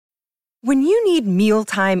When you need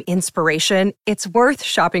mealtime inspiration, it's worth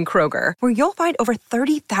shopping Kroger, where you'll find over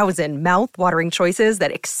 30,000 mouth-watering choices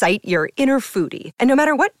that excite your inner foodie. And no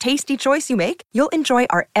matter what tasty choice you make, you'll enjoy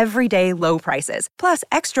our everyday low prices, plus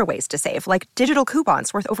extra ways to save, like digital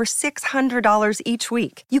coupons worth over $600 each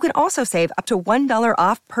week. You can also save up to $1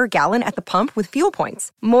 off per gallon at the pump with fuel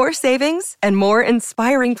points. More savings and more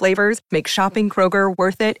inspiring flavors make shopping Kroger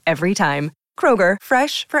worth it every time. Kroger,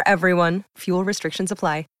 fresh for everyone. Fuel restrictions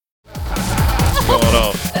apply. Going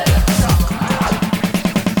on.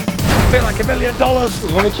 Pay like $1 million.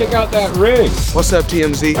 Let me check out that rig. What's up,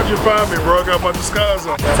 TMZ? How'd you find me, bro? I got my disguise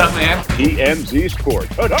on. What's up, man? TMZ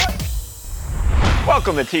Sports.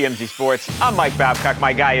 Welcome to TMZ Sports. I'm Mike Babcock.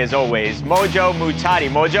 My guy, as always, Mojo Muhtadi.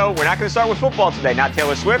 Mojo, we're not going to start with football today. Not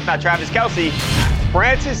Taylor Swift, not Travis Kelce.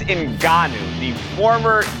 Francis Ngannou, the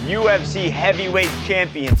former UFC heavyweight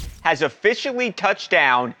champion, has officially touched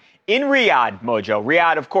down in Riyadh, Mojo.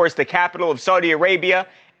 Riyadh, of course, the capital of Saudi Arabia.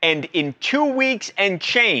 And in 2 weeks and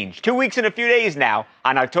change, 2 weeks and a few days now,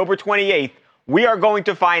 on October 28th, we are going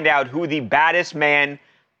to find out who the baddest man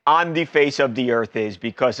on the face of the earth is.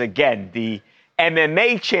 Because, again, the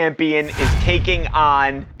MMA champion is taking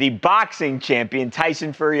on the boxing champion.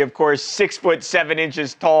 Tyson Fury, of course,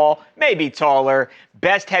 6'7" tall, maybe taller,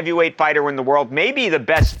 best heavyweight fighter in the world, maybe the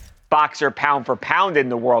best boxer pound for pound in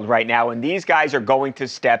the world right now. And these guys are going to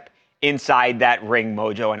step inside that ring,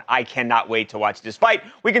 Mojo, and I cannot wait to watch this fight.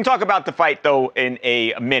 We can talk about the fight, though, in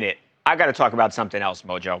a minute. I got to talk about something else,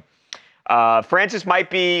 Mojo. Francis might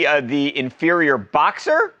be the inferior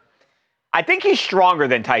boxer. I think he's stronger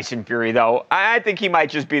than Tyson Fury, though. I think he might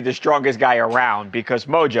just be the strongest guy around because,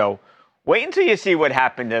 Mojo, wait until you see what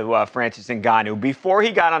happened to Francis Ngannou before he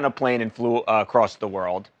got on a plane and flew across the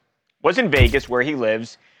world. Was in Vegas, where he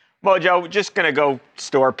lives. Mojo, just going to go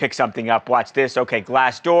store, pick something up. Watch this. Okay,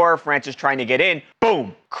 glass door. Francis trying to get in.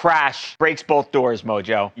 Boom. Crash. Breaks both doors,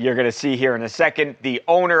 Mojo. You're going to see here in a second. The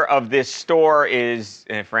owner of this store is,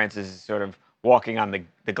 and Francis is sort of walking on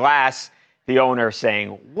the glass. The owner saying,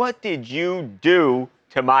 "What did you do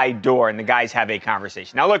to my door?" And the guys have a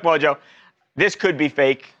conversation. Now, look, Mojo, this could be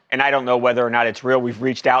fake, and I don't know whether or not it's real. We've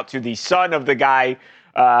reached out to the son of the guy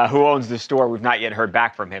who owns the store. We've not yet heard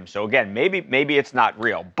back from him. So again, maybe it's not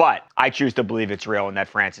real, but I choose to believe it's real and that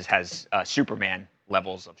Francis has Superman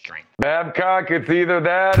levels of strength. Babcock, it's either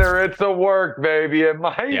that or it's a work, baby. It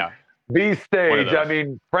might be staged. I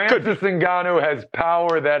mean, Francis Ngannou has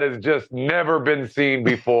power that has just never been seen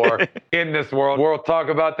before in this world. We'll talk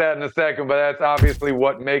about that in a second, but that's obviously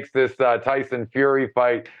what makes this Tyson Fury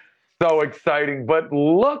fight so exciting. But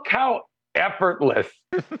look how effortless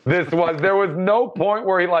this was. There was no point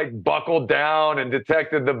where he buckled down and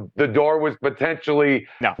detected the door was potentially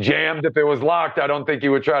jammed. If it was locked, I don't think he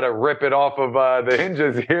would try to rip it off of the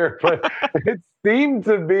hinges here, but it seemed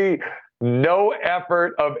to be no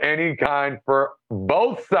effort of any kind for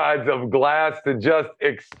both sides of glass to just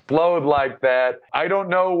explode like that. I don't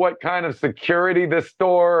know what kind of security this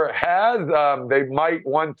store has. They might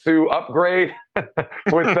want to upgrade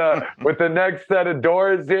with the next set of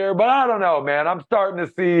doors here, but I don't know, man. I'm starting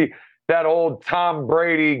to see that old Tom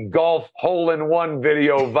Brady golf hole-in-one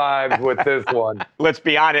video vibes with this one. Let's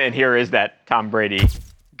be honest, and here is that Tom Brady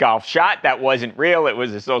golf shot. That wasn't real. It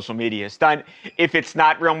was a social media stunt. If it's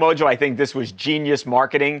not real, Mojo, I think this was genius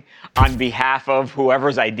marketing on behalf of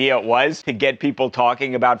whoever's idea it was to get people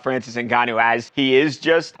talking about Francis Ngannou, as he is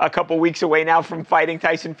just a couple weeks away now from fighting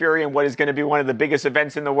Tyson Fury in what is going to be one of the biggest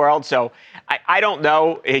events in the world. So I don't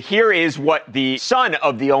know. Here is what the son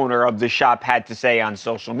of the owner of the shop had to say on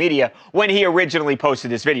social media when he originally posted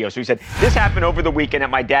this video. So he said, "This happened over the weekend at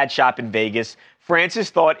my dad's shop in Vegas. Francis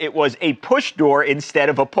thought it was a push door instead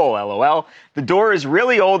of a pull, LOL. The door is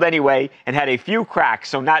really old anyway and had a few cracks,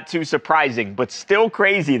 so not too surprising, but still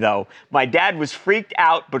crazy though. My dad was freaked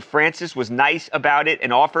out, but Francis was nice about it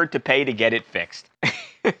and offered to pay to get it fixed."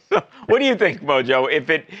 So, what do you think, Mojo? If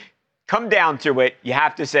it come down to it, you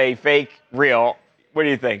have to say fake, real. What do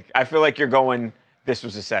you think? I feel like you're going, this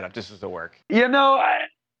was a setup, this was the work. You know,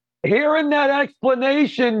 hearing that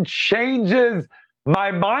explanation changes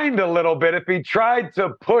my mind a little bit. If he tried to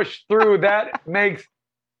push through, that makes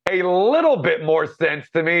a little bit more sense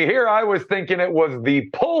to me. Here I was thinking it was the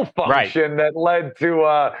pull function that led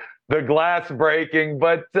to the glass breaking.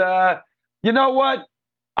 But you know what?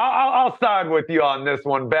 I'll side with you on this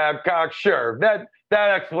one, Babcock. Sure, that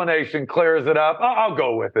explanation clears it up. I'll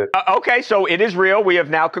go with it. Okay, so it is real. We have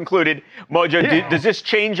now concluded. Mojo, does this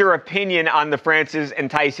change your opinion on the Francis and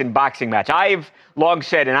Tyson boxing match? I've long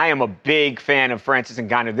said, and I am a big fan of Francis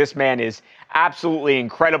Ngannou. This man is absolutely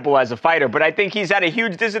incredible as a fighter, but I think he's at a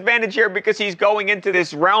huge disadvantage here because he's going into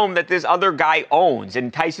this realm that this other guy owns.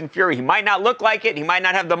 And Tyson Fury, he might not look like it, he might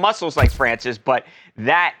not have the muscles like Francis, but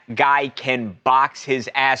that guy can box his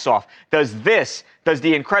ass off. Does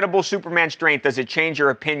the incredible Superman strength, does it change your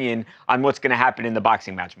opinion on what's going to happen in the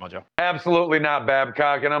boxing match, Mojo? Absolutely not,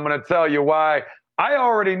 Babcock, and I'm going to tell you why. I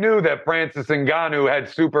already knew that Francis Ngannou had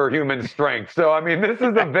superhuman strength. So, I mean, this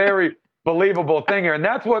is a very believable thing here. And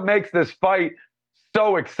that's what makes this fight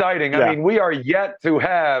so exciting. I mean, we are yet to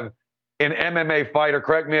have an MMA fighter,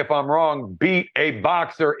 correct me if I'm wrong, beat a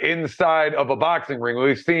boxer inside of a boxing ring.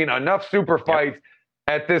 We've seen enough super fights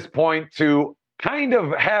at this point to kind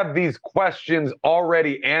of have these questions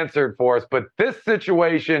already answered for us. But this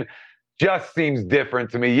situation just seems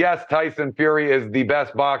different to me. Yes, Tyson Fury is the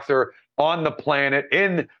best boxer on the planet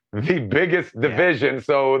in the biggest division.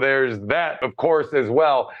 So there's that, of course, as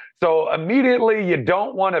well. So immediately you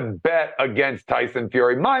don't want to bet against Tyson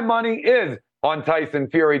Fury. My money is on Tyson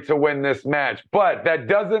Fury to win this match, but that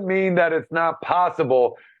doesn't mean that it's not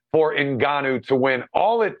possible for Ngannou to win.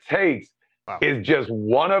 All it takes is just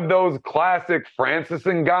one of those classic Francis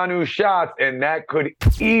Ngannou shots, and that could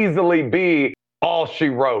easily be all she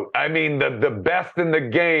wrote. I mean, the best in the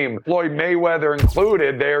game, Floyd Mayweather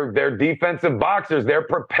included, they're defensive boxers. They're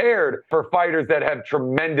prepared for fighters that have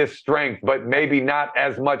tremendous strength, but maybe not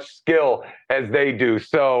as much skill as they do.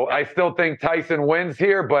 So I still think Tyson wins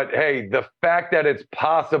here, but hey, the fact that it's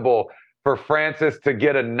possible for Francis to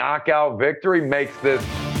get a knockout victory makes this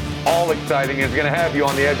all exciting. It's going to have you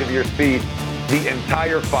on the edge of your seat the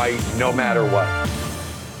entire fight, no matter what.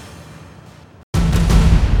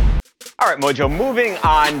 All right, Mojo, moving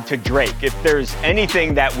on to Drake. If there's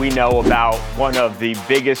anything that we know about one of the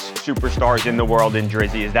biggest superstars in the world in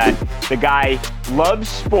Drizzy, is that the guy loves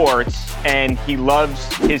sports and he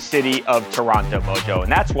loves his city of Toronto, Mojo.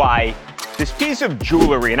 And that's why this piece of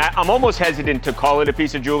jewelry, and I'm almost hesitant to call it a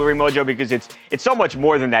piece of jewelry, Mojo, because it's so much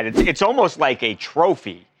more than that. It's almost like a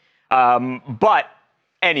trophy. But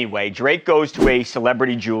anyway, Drake goes to a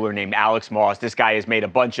celebrity jeweler named Alex Moss. This guy has made a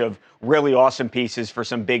bunch of really awesome pieces for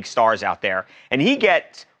some big stars out there. And he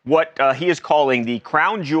gets what he is calling the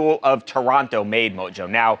crown jewel of Toronto made, Mojo.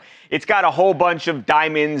 Now, it's got a whole bunch of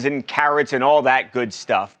diamonds and carats and all that good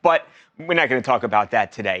stuff. But we're not going to talk about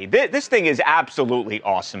that today. This thing is absolutely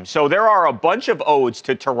awesome. So there are a bunch of odes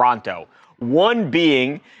to Toronto. One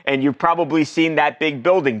being, and you've probably seen that big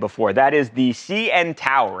building before, that is the CN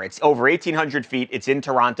Tower. It's over 1,800 feet. It's in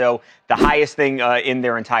Toronto, the highest thing in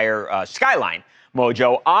their entire skyline,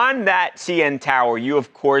 Mojo. On that CN Tower, you,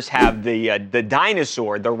 of course, have the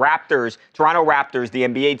dinosaur, the Raptors, Toronto Raptors, the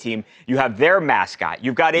NBA team. You have their mascot.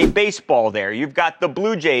 You've got a baseball there. You've got the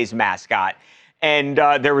Blue Jays mascot. And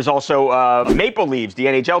there was also Maple Leafs, the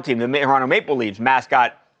NHL team, the Toronto Maple Leafs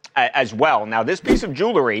mascot as well. Now, this piece of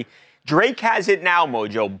jewelry, Drake has it now,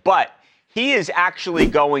 Mojo, but he is actually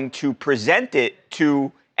going to present it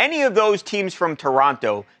to any of those teams from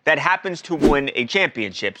Toronto that happens to win a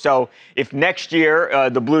championship. So if next year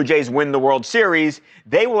the Blue Jays win the World Series,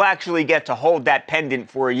 they will actually get to hold that pendant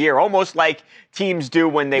for a year, almost like teams do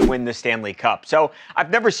when they win the Stanley Cup. So I've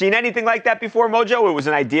never seen anything like that before, Mojo. It was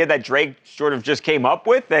an idea that Drake sort of just came up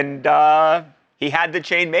with, and he had the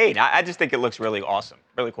chain made. I just think it looks really awesome.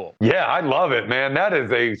 Really cool. Yeah, I love it, man. That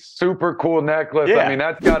is a super cool necklace. Yeah. I mean,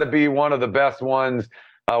 that's got to be one of the best ones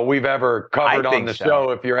we've ever covered on the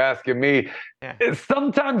show, if you're asking me. Yeah.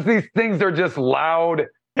 Sometimes these things are just loud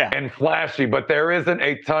and flashy, but there isn't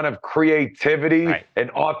a ton of creativity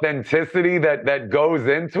and authenticity that goes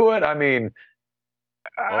into it. I mean,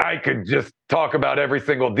 I could just talk about every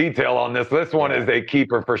single detail on this. This one is a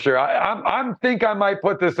keeper for sure. I think I might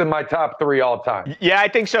put this in my top 3 all time. Yeah, I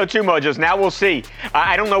think so too, Mojos. Now we'll see.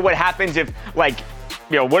 I don't know what happens if, like,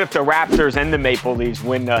 what if the Raptors and the Maple Leafs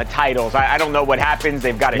win titles? I don't know what happens.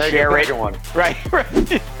 They've got to share it. One.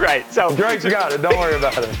 Right. So Drake's got it. Don't worry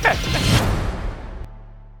about it.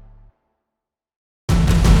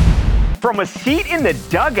 From a seat in the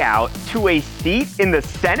dugout to a seat in the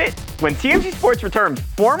Senate? When TMZ Sports returns,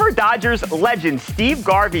 former Dodgers legend Steve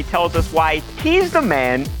Garvey tells us why he's the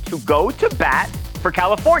man to go to bat for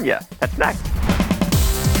California. That's next.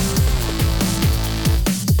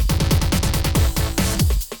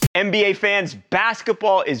 NBA fans,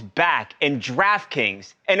 basketball is back, and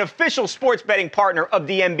DraftKings, an official sports betting partner of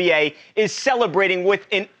the NBA, is celebrating with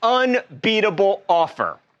an unbeatable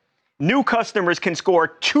offer. New customers can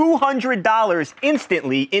score $200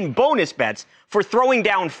 instantly in bonus bets for throwing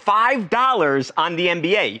down $5 on the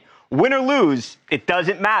NBA. Win or lose, it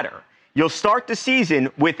doesn't matter. You'll start the season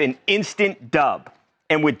with an instant dub.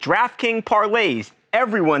 And with DraftKings parlays,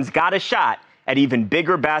 everyone's got a shot at even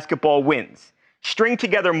bigger basketball wins. String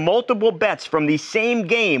together multiple bets from the same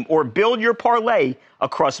game or build your parlay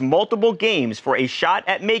across multiple games for a shot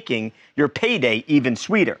at making your payday even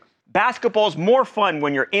sweeter. Basketball's more fun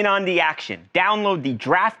when you're in on the action. Download the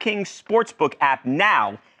DraftKings Sportsbook app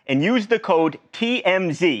now and use the code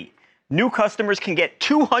TMZ. New customers can get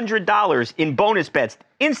 $200 in bonus bets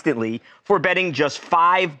instantly for betting just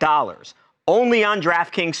 $5. Only on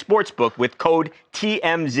DraftKings Sportsbook with code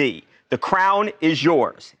TMZ. The crown is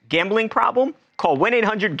yours. Gambling problem? Call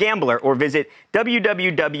 1-800-GAMBLER or visit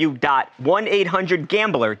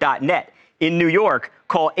www.1800gambler.net. In New York,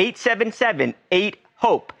 call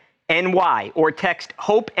 877-8-HOPE-NY or text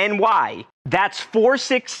HOPE-NY. That's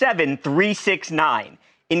 467-369.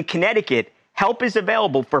 In Connecticut, help is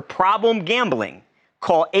available for problem gambling.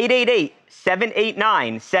 Call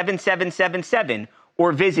 888-789-7777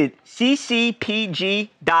 or visit ccpg.org.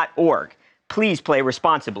 Please play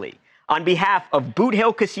responsibly. On behalf of Boot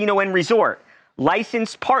Hill Casino and Resort,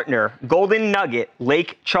 licensed partner Golden Nugget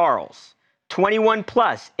Lake Charles. 21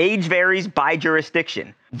 plus, age varies by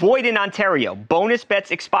jurisdiction. Void in Ontario. Bonus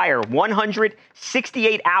bets expire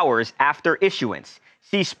 168 hours after issuance.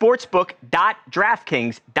 See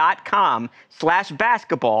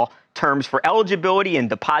sportsbook.draftkings.com/basketball. Terms for eligibility and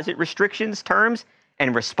deposit restrictions, terms,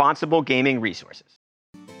 and responsible gaming resources.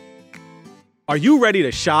 Are you ready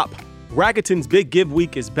to shop? Rakuten's Big Give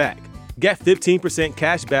Week is back. Get 15%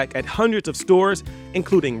 cash back at hundreds of stores,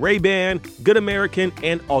 including Ray-Ban, Good American,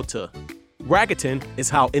 and Ulta. Rakuten is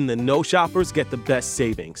how in-the-know shoppers get the best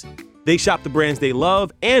savings. They shop the brands they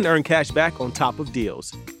love and earn cash back on top of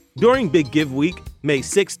deals. During Big Give Week, May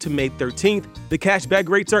 6th to May 13th, the cashback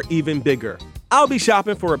rates are even bigger. I'll be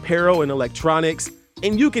shopping for apparel and electronics,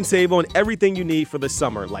 and you can save on everything you need for the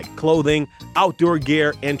summer, like clothing, outdoor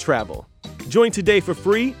gear, and travel. Join today for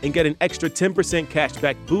free and get an extra 10%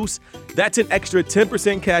 cashback boost. That's an extra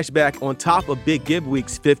 10% cashback on top of Big Give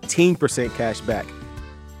Week's 15% cashback.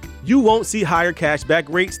 You won't see higher cashback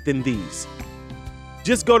rates than these.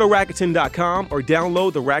 Just go to Rakuten.com or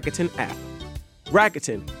download the Rakuten app.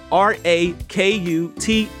 Rakuten,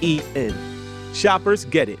 Rakuten. Shoppers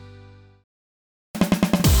get it.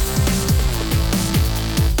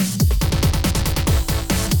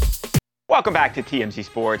 Welcome back to TMZ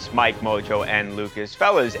Sports. Mike, Mojo, and Lucas.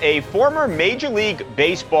 Fellas, a former Major League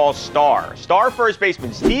Baseball star first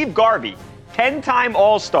baseman Steve Garvey, 10-time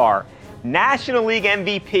All-Star, National League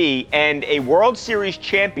MVP, and a World Series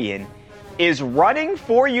champion, is running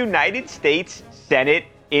for United States Senate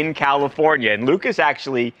in California. And Lucas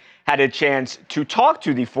actually had a chance to talk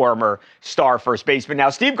to the former star first baseman.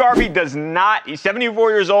 Now, Steve Garvey he's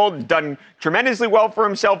 74 years old, done tremendously well for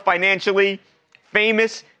himself financially,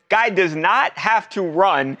 famous. Guy does not have to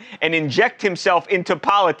run and inject himself into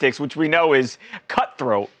politics, which we know is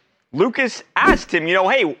cutthroat. Lucas asked him,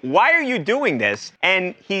 hey, why are you doing this?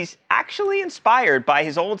 And he's actually inspired by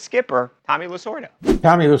his old skipper, Tommy Lasorda.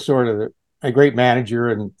 Tommy Lasorda, a great manager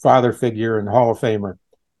and father figure and Hall of Famer.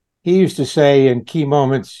 He used to say in key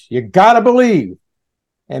moments, you got to believe.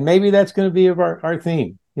 And maybe that's going to be our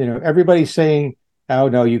theme. Everybody's saying, oh,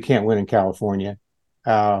 no, you can't win in California.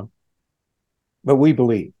 But we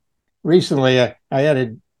believe. Recently, I had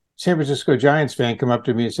a San Francisco Giants fan come up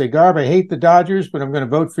to me and say, Garb, I hate the Dodgers, but I'm going to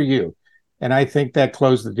vote for you. And I think that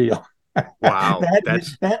closed the deal. Wow.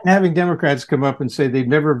 that having Democrats come up and say they've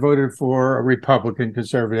never voted for a Republican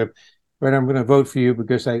conservative, but I'm going to vote for you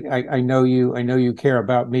because I know you care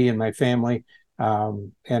about me and my family.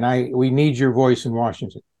 And we need your voice in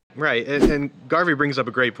Washington. Right, and Garvey brings up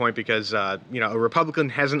a great point because, a Republican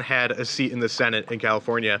hasn't had a seat in the Senate in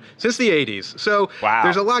California since the 80s. So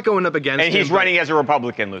There's a lot going up against him. And he's running as a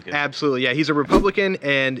Republican, Lucas. Absolutely, yeah. He's a Republican,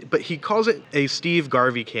 but he calls it a Steve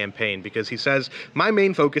Garvey campaign because he says, my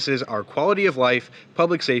main focuses are quality of life,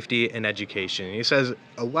 public safety, and education. And he says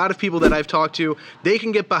a lot of people that I've talked to, they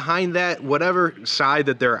can get behind that, whatever side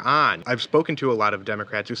that they're on. I've spoken to a lot of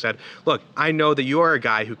Democrats who said, look, I know that you are a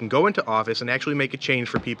guy who can go into office and actually make a change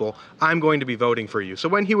for people. I'm going to be voting for you. So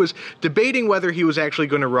when he was debating whether he was actually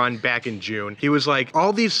going to run back in June, he was like,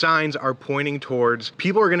 all these signs are pointing towards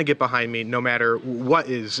people are going to get behind me no matter what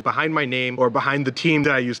is behind my name or behind the team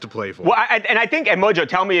that I used to play for. Well, and Mojo,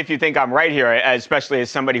 tell me if you think I'm right here, especially as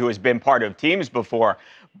somebody who has been part of teams before.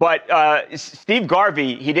 But Steve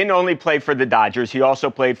Garvey, he didn't only play for the Dodgers. He also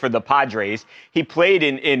played for the Padres. He played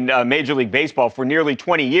in Major League Baseball for nearly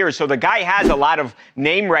 20 years. So the guy has a lot of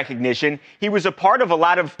name recognition. He was a part of a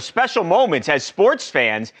lot of special moments as sports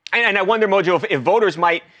fans. And I wonder, Mojo, if voters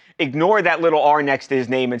might ignore that little R next to his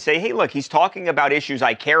name and say, hey, look, he's talking about issues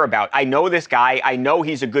I care about. I know this guy. I know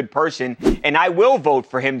he's a good person. And I will vote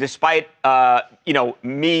for him despite,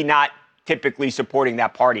 me not typically supporting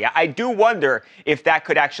that party. I do wonder if that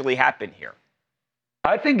could actually happen here.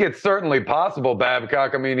 I think it's certainly possible,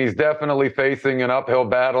 Babcock. I mean, he's definitely facing an uphill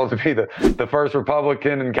battle to be the first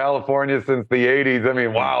Republican in California since the 80s. I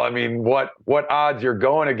mean, wow. I mean, what odds you're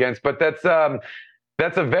going against. But that's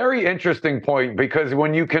a very interesting point, because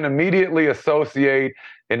when you can immediately associate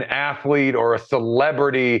an athlete or a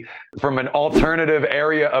celebrity from an alternative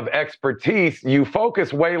area of expertise, you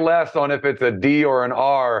focus way less on if it's a D or an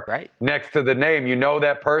R next to the name. You know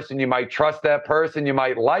that person, you might trust that person, you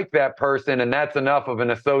might like that person, and that's enough of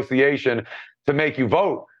an association to make you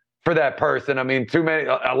vote for that person. I mean,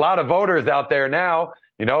 a lot of voters out there now,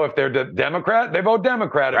 you know, if they're Democrat, they vote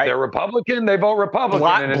Democrat. If they're Republican, they vote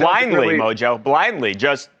Republican. Blindly, Mojo. Blindly,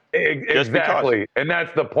 just exactly. And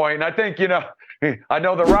that's the point. And I think, you know, I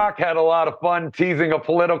know The Rock had a lot of fun teasing a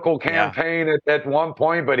political campaign at one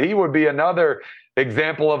point, but he would be another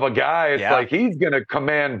example of a guy. It's like he's going to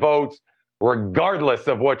command votes regardless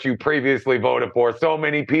of what you previously voted for. So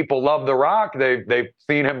many people love The Rock. They've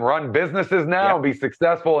seen him run businesses now, be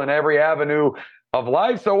successful in every avenue of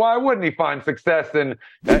life. So why wouldn't he find success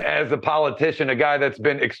as a politician, a guy that's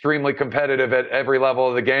been extremely competitive at every level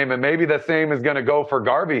of the game? And maybe the same is going to go for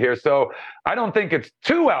Garvey here. So I don't think it's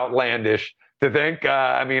too outlandish to think.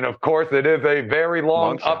 I mean, of course, it is a very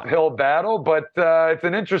long uphill battle, but it's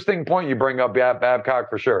an interesting point you bring up,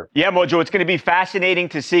 Babcock, for sure. Yeah, Mojo, it's going to be fascinating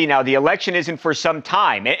to see. Now, the election isn't for some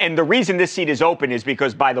time, and the reason this seat is open is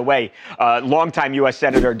because, by the way, longtime U.S.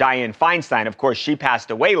 Senator Dianne Feinstein, of course, she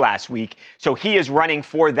passed away last week, so he is running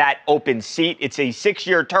for that open seat. It's a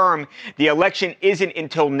 6-year term. The election isn't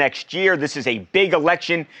until next year. This is a big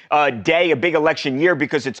election day, a big election year,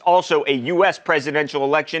 because it's also a U.S. presidential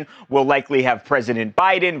election. We'll likely have President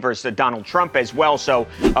Biden versus Donald Trump as well. So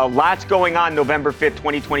lots going on November 5th,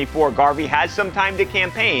 2024. Garvey has some time to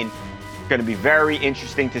campaign. It's going to be very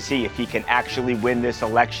interesting to see if he can actually win this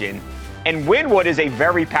election and win what is a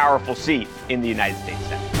very powerful seat in the United States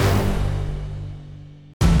Senate.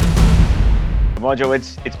 Mojo,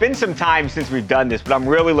 it's been some time since we've done this, but I'm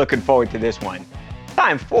really looking forward to this one.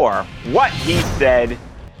 Time for What He Said,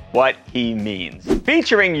 What He Means.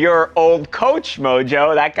 Featuring your old coach,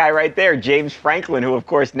 Mojo, that guy right there, James Franklin, who, of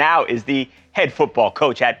course, now is the head football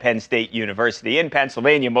coach at Penn State University in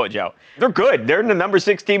Pennsylvania, Mojo. They're good. They're the number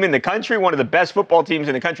 6 team in the country, one of the best football teams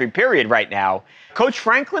in the country, period, right now. Coach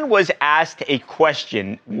Franklin was asked a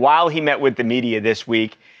question while he met with the media this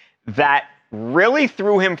week that really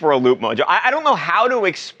threw him for a loop, Mojo. I don't know how to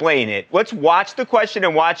explain it. Let's watch the question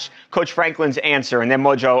and watch Coach Franklin's answer. And then,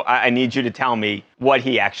 Mojo, I need you to tell me what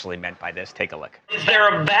he actually meant by this. Take a look. Is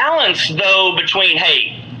there a balance, though, between,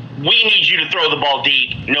 hey, we need you to throw the ball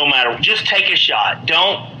deep no matter, just take a shot.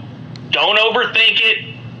 Don't overthink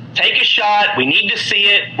it. Take a shot. We need to see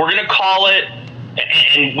it. We're going to call it.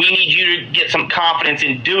 And we need you to get some confidence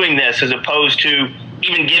in doing this, as opposed to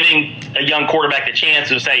even giving a young quarterback the chance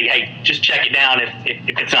to say, hey, just check it down if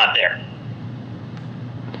it's not there.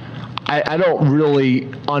 I don't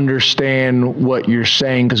really understand what you're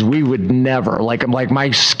saying, because we would never, like my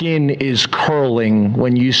skin is curling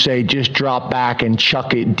when you say just drop back and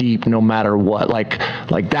chuck it deep no matter what. Like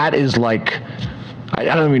that is like, I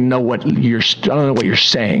don't even know what you're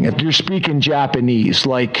saying. You're speaking Japanese.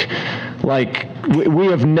 Like we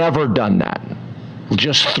have never done that.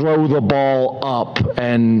 Just throw the ball up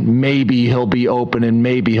and maybe he'll be open and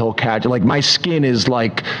maybe he'll catch it. Like my skin is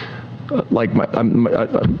like you're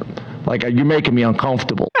making me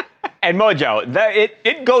uncomfortable. And Mojo,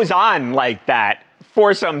 it goes on like that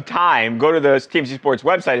for some time. Go to the TMZ Sports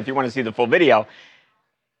website if you want to see the full video.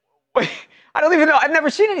 I don't even know. I've never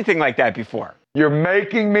seen anything like that before. You're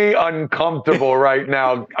making me uncomfortable right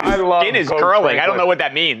now. I love Skin is Coach curling. Franklin. I don't know what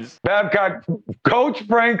that means. Babcock, Coach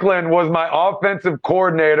Franklin was my offensive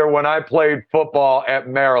coordinator when I played football at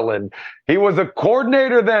Maryland. He was a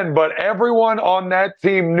coordinator then, but everyone on that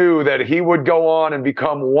team knew that he would go on and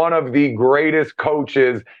become one of the greatest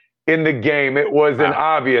coaches in the game. It was an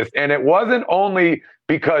obvious, and it wasn't only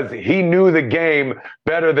because he knew the game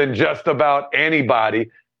better than just about anybody.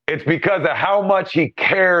 It's because of how much he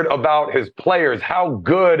cared about his players, how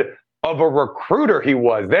good of a recruiter he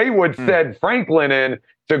was. They would send Franklin in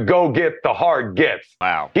to go get the hard gets.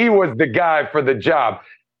 Wow. He was the guy for the job.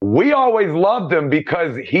 We always loved him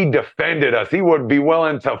because he defended us. He would be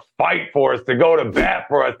willing to fight for us, to go to bat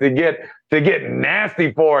for us, to get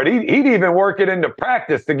nasty for it. He'd even work it into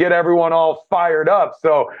practice to get everyone all fired up.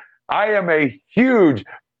 So I am a huge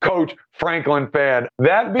Coach Franklin fan.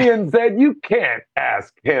 That being said, you can't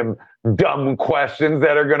ask him dumb questions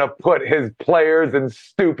that are going to put his players in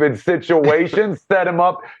stupid situations, set him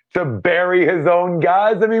up to bury his own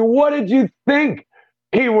guys. I mean, what did you think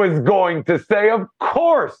he was going to say. Of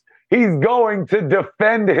course, he's going to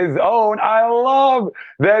defend his own. I love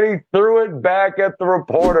that he threw it back at the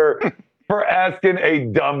reporter for asking a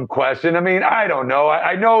dumb question. I mean, I don't know.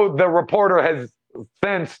 I know the reporter has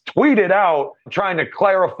since tweeted out trying to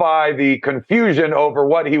clarify the confusion over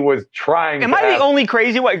what he was trying Am to I ask. the only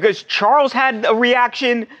crazy one? Because Charles had a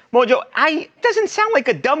reaction. Mojo, doesn't sound like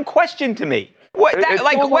a dumb question to me.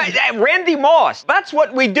 Randy Moss. That's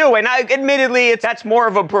what we do. And admittedly, that's more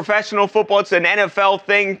of a professional football. It's an NFL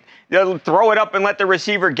thing. They'll throw it up and let the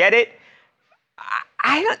receiver get it.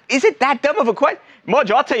 Is it that dumb of a question?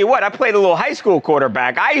 Mojo, I'll tell you what, I played a little high school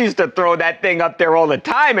quarterback. I used to throw that thing up there all the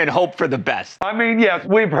time and hope for the best. I mean, yes,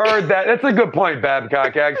 we've heard that. That's a good point,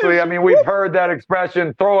 Babcock, actually. I mean, we've heard that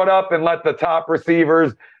expression, throw it up and let the top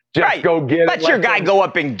receivers just go get it. Let your guy go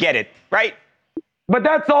up and get it, right? But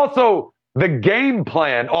that's also the game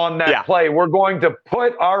plan on that play. We're going to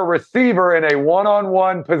put our receiver in a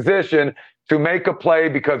one-on-one position to make a play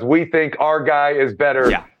because we think our guy is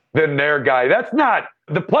better than their guy. That's not,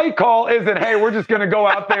 the play call isn't, hey, we're just going to go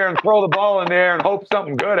out there and throw the ball in there and hope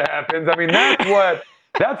something good happens. I mean,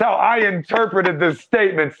 that's how I interpreted this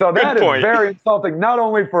statement. So that is very insulting, not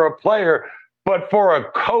only for a player, but for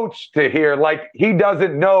a coach to hear. Like, he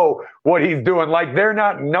doesn't know what he's doing. Like, they're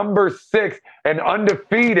not number 6 and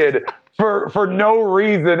undefeated for no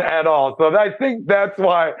reason at all. So I think that's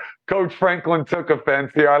why Coach Franklin took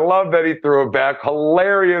offense here. I love that he threw it back.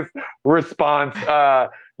 Hilarious response.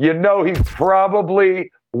 He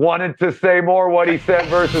probably wanted to say more what he said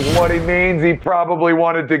versus what he means. He probably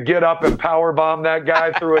wanted to get up and powerbomb that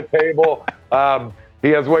guy through a table. He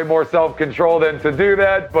has way more self-control than to do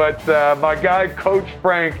that. But my guy, Coach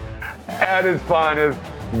Frank, at his finest,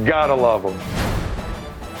 gotta love him.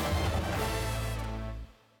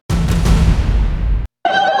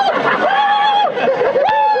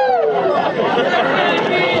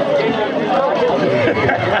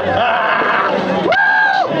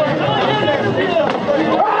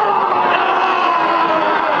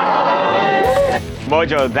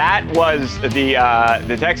 Mojo, that was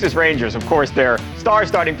the Texas Rangers. Of course, their star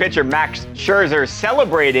starting pitcher, Max Scherzer,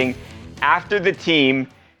 celebrating after the team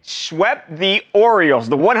swept the Orioles.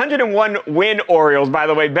 The 101-win Orioles, by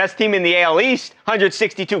the way, best team in the AL East,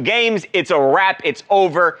 162 games. It's a wrap. It's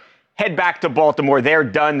over. Head back to Baltimore. They're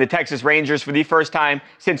done. The Texas Rangers, for the first time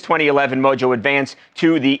since 2011, Mojo advanced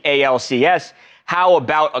to the ALCS. How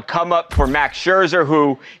about a come-up for Max Scherzer,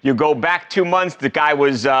 who, you go back 2 months, the guy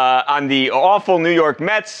was on the awful New York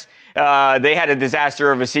Mets. They had a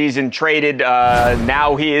disaster of a season, traded.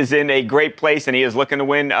 Now he is in a great place, and he is looking to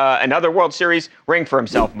win another World Series ring for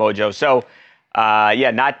himself, Mojo. So,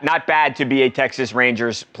 not bad to be a Texas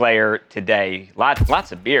Rangers player today.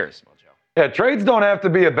 Lots of beers, Mojo. Yeah, trades don't have to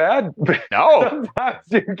be a bad. No. Sometimes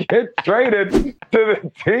you get traded to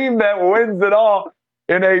the team that wins it all.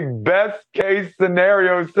 In a best-case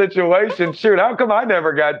scenario situation. Shoot, how come I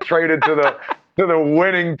never got traded to the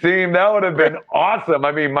winning team? That would have been awesome.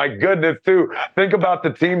 I mean, my goodness, too. Think about the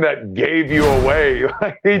team that gave you away.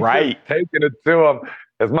 Just taking it to them.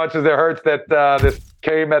 As much as it hurts that this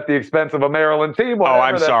came at the expense of a Maryland team.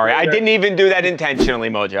 I'm sorry. I didn't even do that intentionally,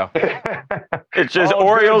 Mojo. It's just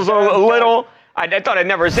Orioles a little. I thought I'd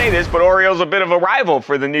never say this, but Orioles a bit of a rival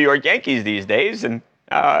for the New York Yankees these days. And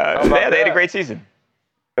they had a great season.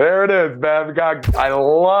 There it is, man. God, I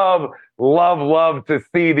love to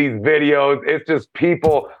see these videos. It's just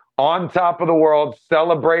people on top of the world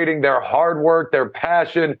celebrating their hard work, their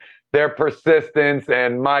passion, their persistence,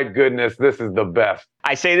 and my goodness, this is the best.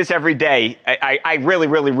 I say this every day. I really,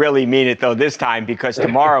 really, really mean it, though, this time, because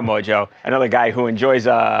tomorrow, Mojo, another guy who enjoys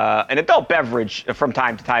an adult beverage from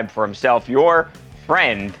time to time for himself, your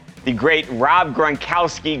friend, the great Rob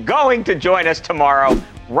Gronkowski, going to join us tomorrow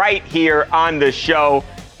right here on the show.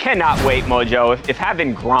 Cannot wait, Mojo. If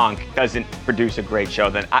having Gronk doesn't produce a great show,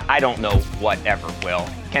 then I don't know what ever will.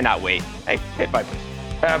 Cannot wait. Hey, hit bye, please.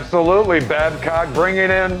 Absolutely, Babcock, bringing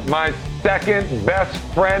in my second best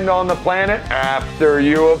friend on the planet, after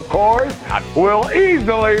you, of course, will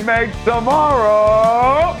easily make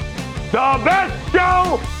tomorrow the best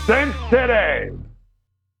show since today.